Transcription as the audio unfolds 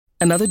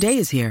Another day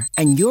is here,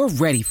 and you're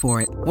ready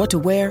for it. What to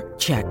wear?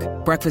 Check.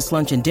 Breakfast,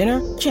 lunch, and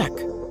dinner? Check.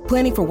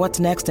 Planning for what's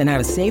next and how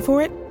to save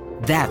for it?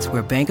 That's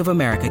where Bank of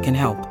America can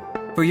help.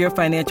 For your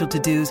financial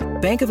to-dos,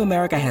 Bank of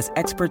America has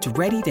experts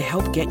ready to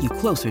help get you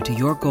closer to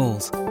your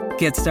goals.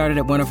 Get started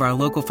at one of our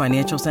local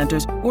financial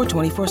centers or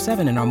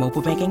 24/7 in our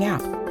mobile banking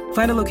app.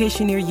 Find a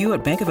location near you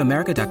at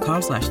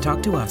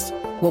bankofamerica.com/talktous.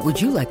 What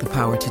would you like the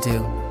power to do?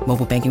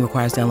 Mobile banking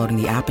requires downloading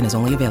the app and is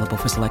only available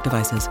for select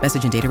devices.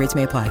 Message and data rates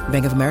may apply.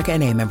 Bank of America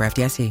N.A., member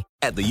FDIC.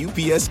 At the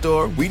UPS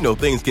Store, we know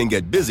things can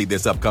get busy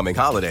this upcoming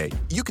holiday.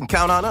 You can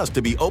count on us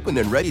to be open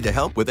and ready to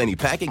help with any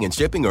packing and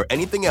shipping or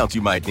anything else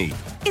you might need.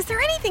 Is there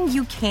anything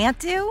you can't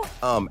do?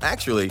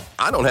 Actually,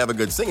 I don't have a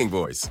good singing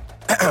voice.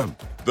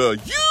 The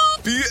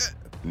UPS...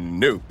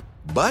 Nope.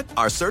 But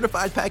our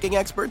certified packing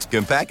experts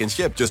can pack and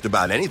ship just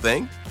about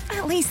anything.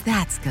 At least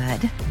that's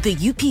good. The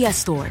UPS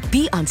Store.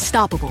 Be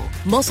unstoppable.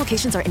 Most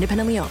locations are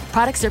independently owned.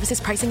 Product,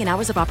 services, pricing, and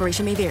hours of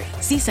operation may vary.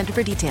 See Center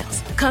for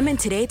details. Come in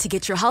today to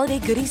get your holiday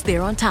goodies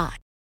there on time.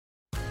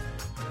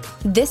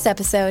 This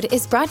episode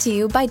is brought to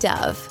you by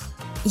Dove.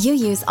 You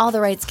use all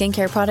the right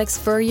skincare products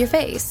for your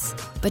face,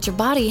 but your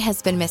body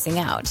has been missing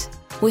out.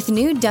 With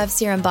new Dove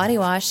Serum Body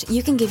Wash,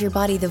 you can give your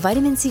body the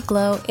vitamin C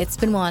glow it's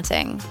been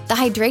wanting, the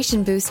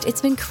hydration boost it's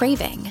been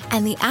craving,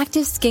 and the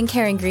active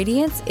skincare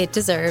ingredients it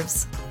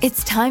deserves.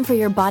 It's time for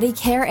your body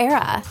care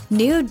era.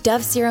 New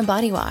Dove Serum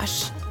Body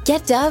Wash.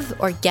 Get Dove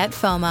or get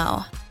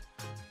FOMO.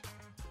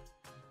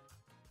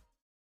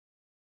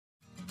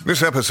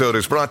 This episode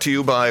is brought to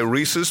you by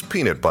Reese's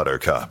Peanut Butter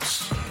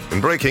Cups. In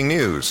breaking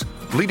news,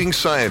 leading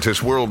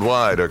scientists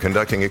worldwide are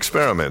conducting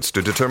experiments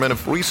to determine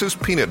if Reese's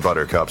Peanut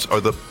Butter Cups are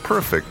the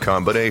perfect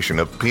combination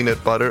of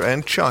peanut butter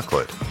and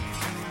chocolate.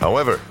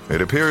 However, it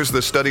appears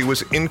the study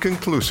was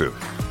inconclusive,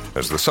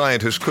 as the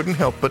scientists couldn't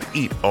help but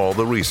eat all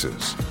the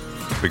Reese's.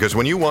 Because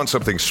when you want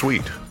something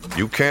sweet,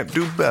 you can't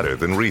do better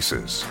than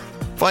Reese's.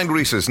 Find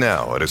Reese's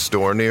now at a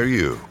store near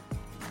you.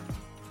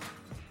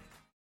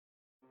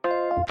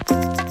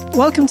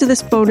 Welcome to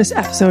this bonus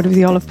episode of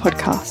the Olive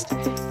Podcast.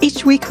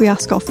 Each week we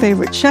ask our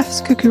favourite chefs,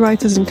 cookie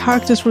writers and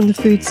characters from the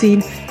food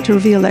scene to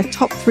reveal their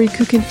top 3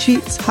 cooking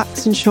cheats,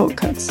 hacks and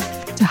shortcuts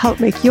to help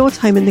make your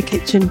time in the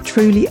kitchen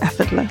truly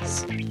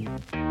effortless.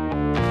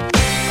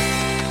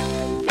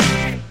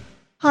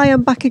 Hi,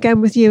 I'm back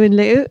again with UYEN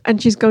LUU, and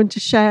she's going to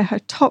share her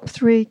top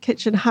 3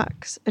 kitchen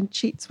hacks and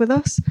cheats with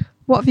us.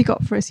 What have you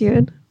got for us,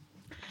 UYEN?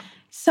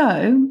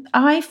 So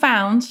I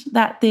found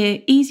that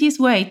the easiest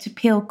way to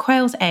peel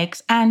quail's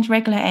eggs and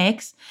regular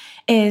eggs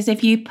is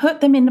if you put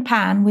them in the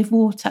pan with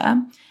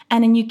water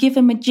and then you give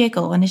them a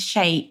jiggle and a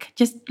shake,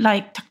 just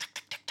like tuck, tuck,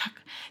 tuck, tuck,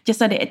 tuck, just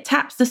so that it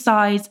taps the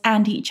sides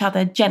and each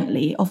other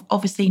gently,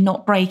 obviously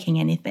not breaking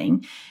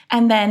anything,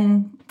 and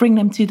then bring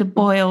them to the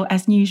boil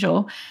as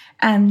usual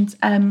and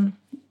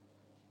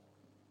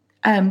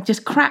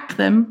just crack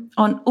them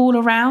on all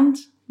around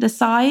the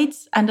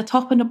sides and the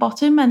top and the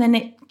bottom, and then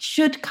it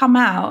should come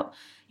out,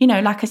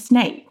 like a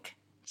snake.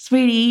 It's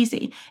really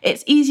easy.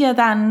 It's easier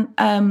than,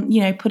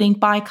 putting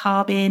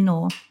bicarb in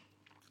or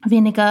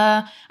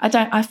vinegar.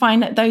 I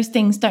find that those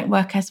things don't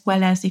work as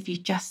well as if you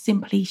just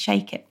simply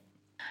shake it.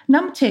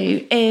 Number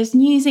 2 is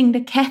using the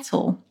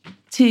kettle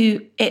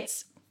to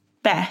its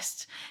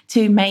best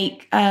to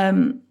make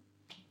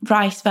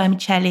rice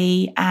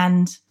vermicelli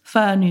and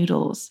pho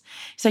noodles.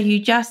 So you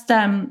just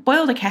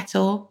boil the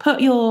kettle,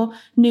 put your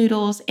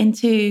noodles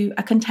into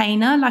a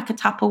container like a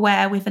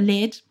Tupperware with a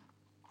lid,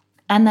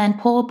 and then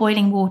pour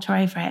boiling water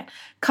over it.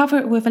 Cover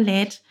it with a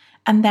lid,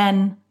 and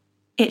then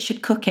it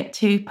should cook it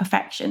to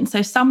perfection.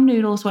 So some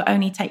noodles will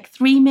only take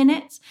 3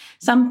 minutes.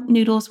 Some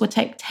noodles will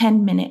take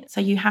 10 minutes. So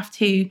you have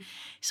to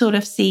sort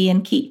of see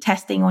and keep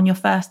testing on your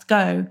first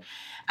go.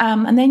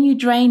 And then you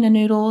drain the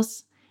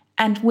noodles,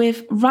 and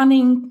with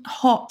running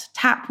hot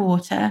tap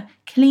water,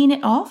 clean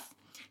it off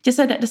just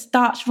so that the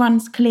starch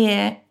runs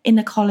clear in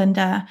the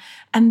colander,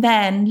 and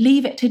then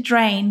leave it to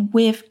drain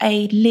with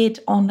a lid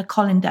on the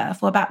colander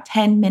for about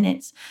 10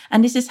 minutes.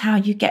 And this is how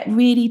you get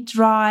really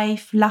dry,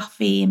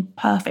 fluffy, and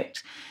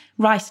perfect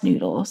rice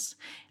noodles,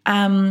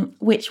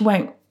 which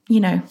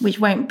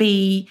won't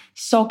be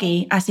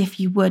soggy as if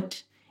you would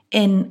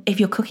if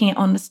you're cooking it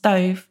on the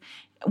stove,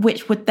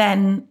 which would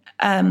then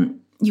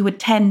you would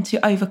tend to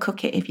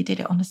overcook it if you did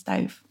it on the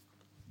stove.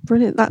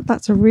 Brilliant.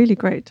 That's a really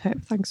great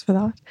tip. Thanks for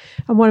that.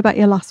 And what about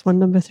your last one,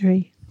 number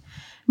 3?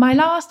 My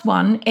last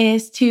one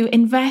is to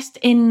invest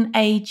in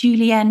a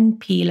julienne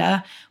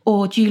peeler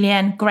or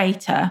julienne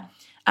grater.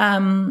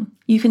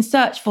 You can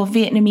search for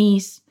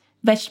Vietnamese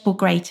vegetable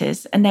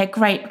graters, and they're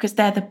great because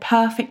they're the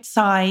perfect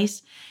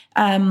size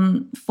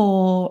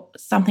for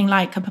something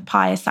like a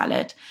papaya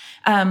salad,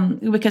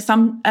 because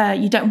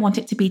you don't want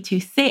it to be too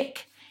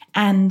thick,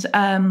 and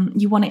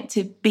you want it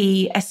to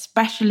be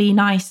especially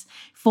nice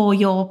for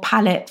your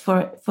palate,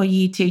 for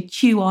you to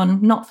chew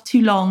on, not for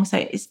too long, so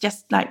it's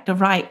just like the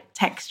right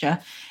texture,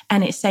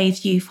 and it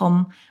saves you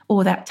from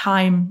all that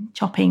time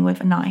chopping with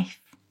a knife.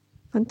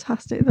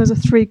 Fantastic. Those are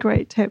 3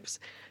 great tips.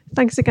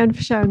 Thanks again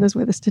for sharing those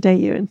with us today,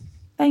 UYEN.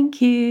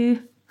 Thank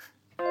you.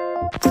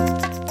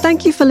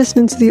 Thank you for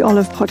listening to the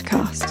Olive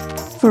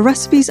Podcast. For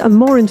recipes and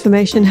more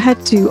information,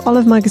 head to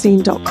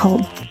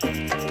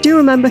olivemagazine.com. Do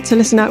remember to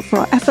listen out for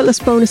our effortless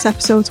bonus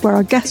episodes where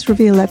our guests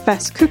reveal their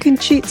best cooking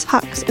cheats,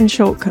 hacks and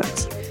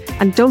shortcuts.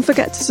 And don't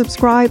forget to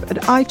subscribe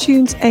at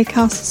iTunes,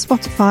 Acast,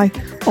 Spotify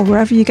or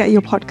wherever you get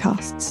your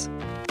podcasts.